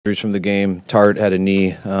Injuries from the game. Tart had a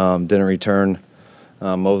knee, didn't return.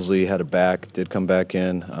 Mosley had a back, did come back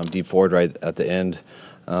in. Deep Ford right at the end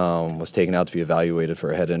was taken out to be evaluated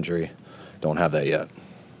for a head injury. Don't have that yet.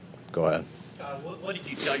 Go ahead. What did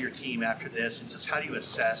you tell your team after this, and just how do you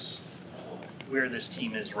assess where this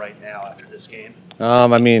team is right now after this game?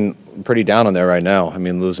 Pretty down on there right now.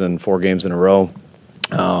 Losing 4 games in a row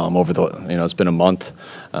over it's been a month,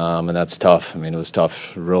 and that's tough. It was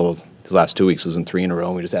tough. These last 2 weeks, losing 3 in a row,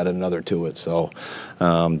 and we just added another to it. So,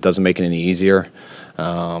 doesn't make it any easier.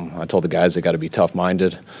 I told the guys they got to be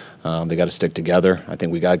tough-minded. They got to stick together. I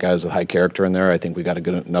think we got guys with high character in there. I think we got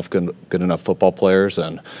good enough football players,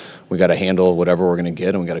 and we got to handle whatever we're going to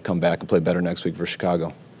get, and we got to come back and play better next week for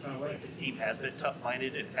Chicago. What if the team has been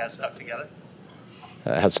tough-minded and has stuck together?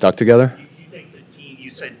 Has stuck together? You think the team? You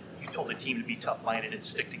said you told the team to be tough-minded and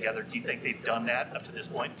stick together. Do you think they've done that up to this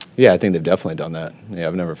point? Yeah, I think they've definitely done that. Yeah,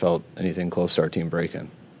 I've never felt anything close to our team breaking.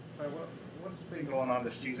 What's been going on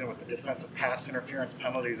this season with the defensive pass interference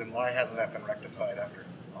penalties, and why hasn't that been rectified after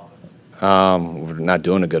all this? We're not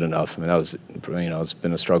doing it good enough. It's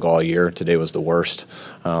been a struggle all year. Today was the worst.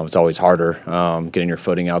 It's always harder getting your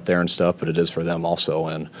footing out there and stuff, but it is for them also.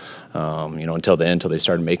 And until the end, until they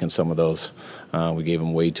started making some of those, we gave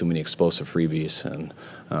them way too many explosive freebies, and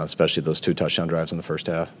especially those 2 touchdown drives in the first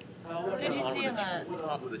half. What did you see in that?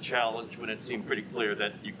 With a challenge when it seemed pretty clear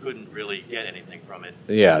that you couldn't really get anything from it.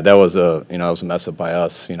 Yeah, that was a mess up by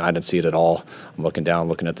us. I didn't see it at all. I'm looking down,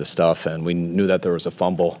 looking at the stuff, and we knew that there was a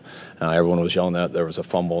fumble. Everyone was yelling that there was a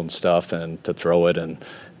fumble and stuff, and to throw it, and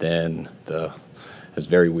then it's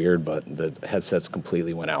very weird, but the headsets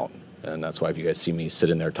completely went out. And that's why if you guys see me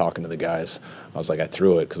sitting there talking to the guys, I was like, I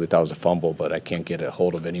threw it because we thought it was a fumble, but I can't get a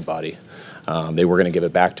hold of anybody. They were going to give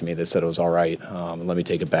it back to me. They said it was all right, and let me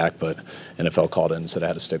take it back, but NFL called in and said I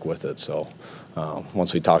had to stick with it. So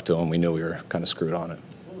once we talked to them, we knew we were kind of screwed on it.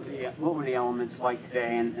 What were the elements like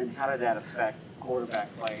today, and how did that affect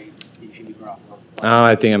quarterback play in Jimmy Garoppolo?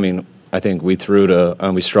 I think we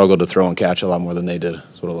we struggled to throw and catch a lot more than they did.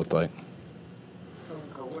 That's what it looked like.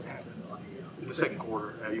 What happened in the second quarter?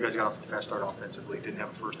 You guys got off to the fast start offensively, didn't have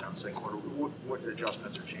a first down in the second quarter. What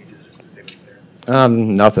adjustments or changes did they make there?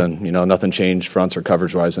 Nothing. Nothing changed fronts or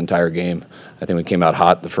coverage-wise the entire game. I think we came out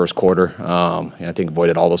hot the first quarter. I think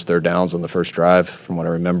avoided all those third downs on the first drive, from what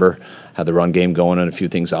I remember. Had the run game going and a few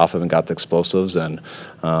things off of, and got the explosives. And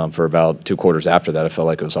for about 2 quarters after that, I felt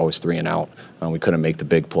like it was always 3 and out. We couldn't make the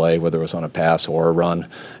big play, whether it was on a pass or a run.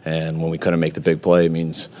 And when we couldn't make the big play, it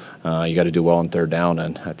means you got to do well on third down.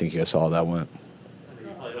 And I think you guys saw how that went.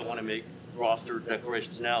 I don't want to make roster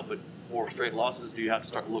declarations now, but 4 straight losses, do you have to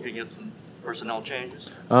start looking at some personnel changes?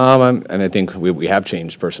 I think we have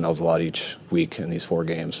changed personnel a lot each week in these 4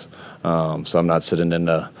 games. So I'm not sitting in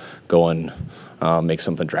to go and make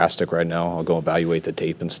something drastic right now. I'll go evaluate the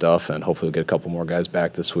tape and stuff, and hopefully we'll get a couple more guys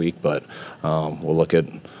back this week. But we'll look at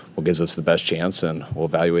what gives us the best chance, and we'll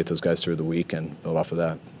evaluate those guys through the week and build off of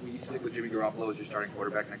that. Will you stick with Jimmy Garoppolo as your starting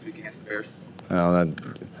quarterback next week against the Bears?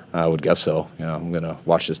 I would guess so. I'm going to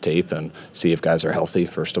watch this tape and see if guys are healthy,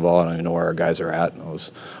 first of all. I don't even know where our guys are at. It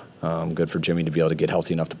was good for Jimmy to be able to get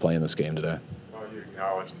healthy enough to play in this game today. Well, you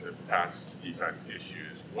acknowledge the pass defense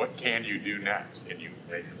issues. What can you do next? Can you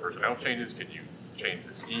make some personnel changes? Can you change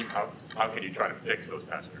the scheme? How can you try to fix those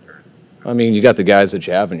pass interference? You got the guys that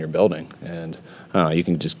you have in your building, and you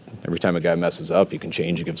can just, every time a guy messes up, you can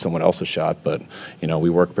change and give someone else a shot. But,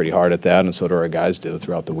 we work pretty hard at that, and so do our guys do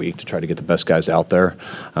throughout the week to try to get the best guys out there.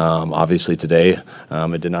 Obviously today,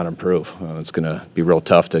 it did not improve. It's going to be real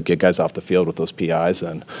tough to get guys off the field with those PIs,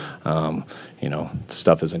 and,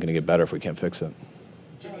 stuff isn't going to get better if we can't fix it.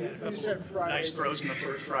 Nice throws in the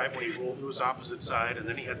first drive when he rolled to his opposite side, and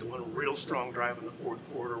then he had the one real strong drive in the fourth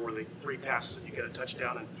quarter where they 3 passes and you get a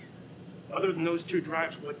touchdown. And other than those 2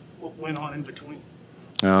 drives, what went on in between?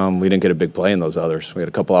 We didn't get a big play in those others. We had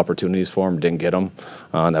a couple opportunities for them, didn't get them.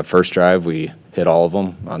 On that first drive, we hit all of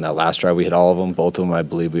them. On that last drive, we hit all of them. Both of them, I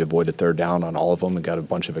believe, we avoided third down on all of them and got a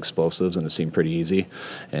bunch of explosives, and it seemed pretty easy.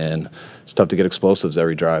 And it's tough to get explosives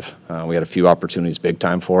every drive. We had a few opportunities big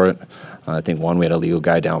time for it. I think one, we had a legal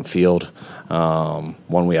guy downfield.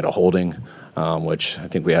 One, we had a holding. Which I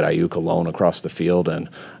think we had Ayuk alone across the field, and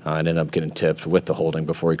it ended up getting tipped with the holding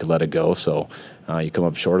before he could let it go. So you come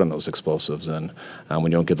up short on those explosives, and when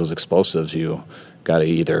you don't get those explosives, you got to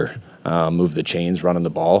either move the chains running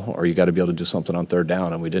the ball, or you got to be able to do something on third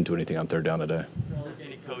down, and we didn't do anything on third down today.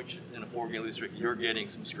 Any coach in a 4-game losing streak, you're getting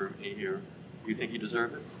some scrutiny here. Do you think you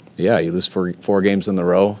deserve it? Yeah, you lose 4 games in a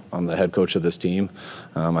row. I'm the head coach of this team.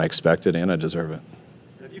 I expect it, and I deserve it.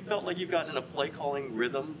 Have you felt like you've gotten in a play-calling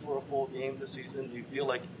rhythm for a full game this season? Do you feel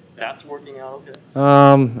like that's working out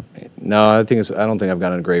okay? No, I don't think I've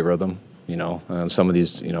gotten a great rhythm. You know, some of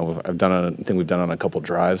these, you know, I think we've done on a couple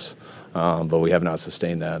drives, but we have not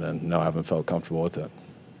sustained that, and no, I haven't felt comfortable with it.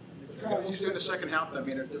 What did you do in the second half that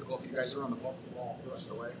made it difficult for you guys to run the ball the rest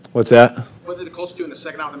of the way? What's that? What did the Colts do in the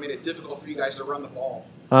second half that made it difficult for you guys to run the ball?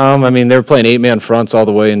 I mean, they were playing 8-man fronts all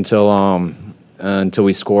the way until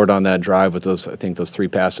we scored on that drive with those 3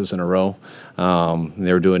 passes in a row.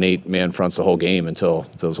 They were doing 8-man fronts the whole game until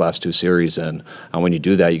those last 2 series. And when you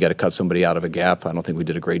do that, you got to cut somebody out of a gap. I don't think we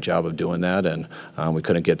did a great job of doing that, and we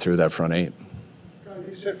couldn't get through that front 8.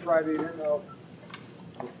 You said Friday, you didn't know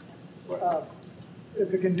if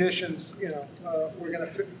the conditions, were going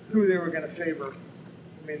to who they were going to favor.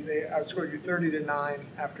 I mean, they outscored you 30-9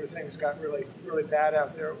 after things got really, really bad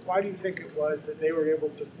out there. Why do you think it was that they were able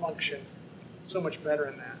to function so much better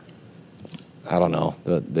in that? I don't know.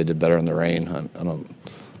 They did better in the rain. I don't.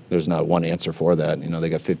 There's not one answer for that. You know, they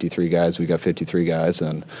got 53 guys. We got 53 guys,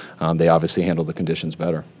 and they obviously handled the conditions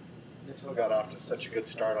better. Mitchell got off to such a good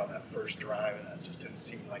start on that first drive, and it just didn't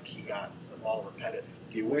seem like he got the ball repetitive.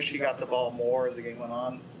 Do you wish he got the ball more as the game went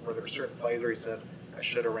on? Were there certain plays where he said, I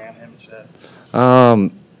should have ran him instead?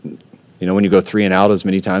 You know, when you go 3 and out as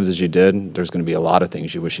many times as you did, there's going to be a lot of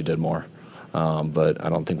things you wish you did more. But I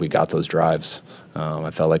don't think we got those drives.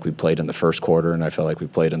 I felt like we played in the first quarter, and I felt like we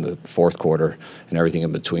played in the fourth quarter, and everything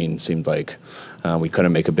in between seemed like we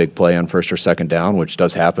couldn't make a big play on first or second down, which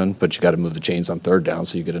does happen, but you got to move the chains on third down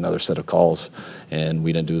so you get another set of calls, and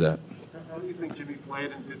we didn't do that. How do you think Jimmy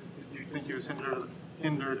played, and do you think he was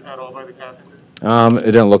hindered at all by the calf injury? It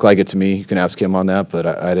didn't look like it to me. You can ask him on that, but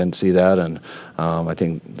I didn't see that, and I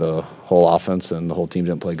think the whole offense and the whole team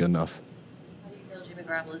didn't play good enough. How do you feel Jimmy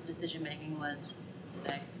Garoppolo's decision-making was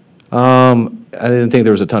today? I didn't think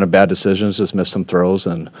there was a ton of bad decisions, just missed some throws,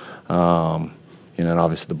 and and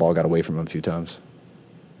obviously the ball got away from him a few times.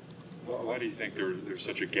 Why do you think there's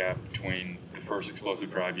such a gap between the first explosive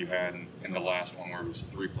drive you had and the last one where it was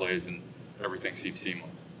 3 plays and everything seemed seamless?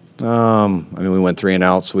 I mean, we went 3 and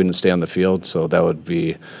out, so we didn't stay on the field. So that would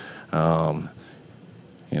be,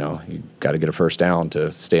 you got to get a first down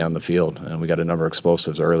to stay on the field. And we got a number of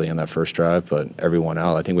explosives early in that first drive, but everyone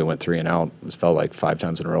out. I think we went 3 and out. It felt like 5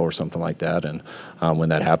 times in a row or something like that. And when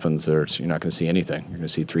that happens, you're not going to see anything. You're going to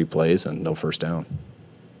see 3 plays and no first down.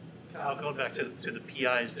 Kyle, going back to the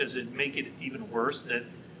PIs, does it make it even worse that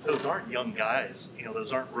those aren't young guys? You know,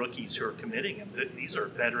 those aren't rookies who are committing them. These are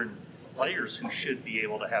veteran players who should be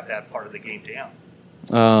able to have that part of the game down.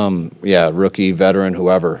 Yeah, rookie, veteran,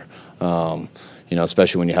 whoever.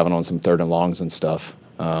 Especially when you're having on some 3rd and longs and stuff.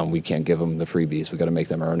 We can't give them the freebies. We got to make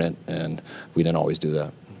them earn it, and we didn't always do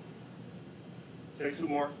that. Take 2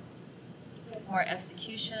 more. More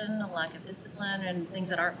execution, a lack of discipline, and things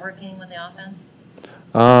that aren't working with the offense?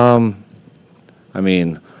 I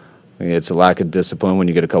mean, it's a lack of discipline when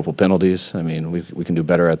you get a couple penalties. I mean, we can do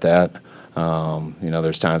better at that.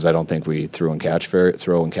 There's times I don't think we throw and catch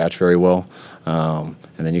very well. And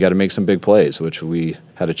then you got to make some big plays, which we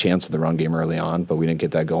had a chance in the run game early on, but we didn't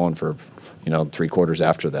get that going for, 3 quarters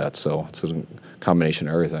after that. So it's a combination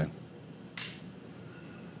of everything.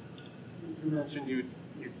 You mentioned you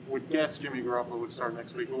would guess Jimmy Garoppolo would start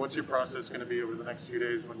next week, but what's your process going to be over the next few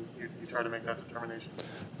days when you try to make that determination?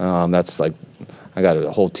 That's like, I got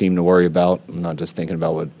a whole team to worry about. I'm not just thinking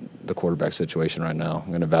about what the quarterback situation right now. I'm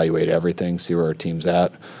going to evaluate everything, see where our team's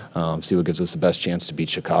at, see what gives us the best chance to beat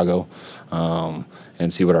Chicago,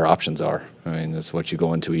 and see what our options are. I mean, that's what you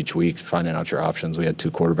go into each week, finding out your options. We had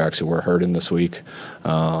 2 quarterbacks who were hurt in this week.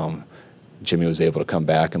 Jimmy was able to come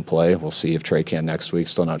back and play. We'll see if Trey can next week.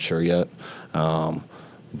 Still not sure yet.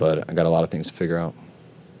 But I got a lot of things to figure out.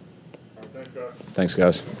 Thanks, guys. Thanks,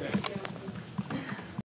 guys.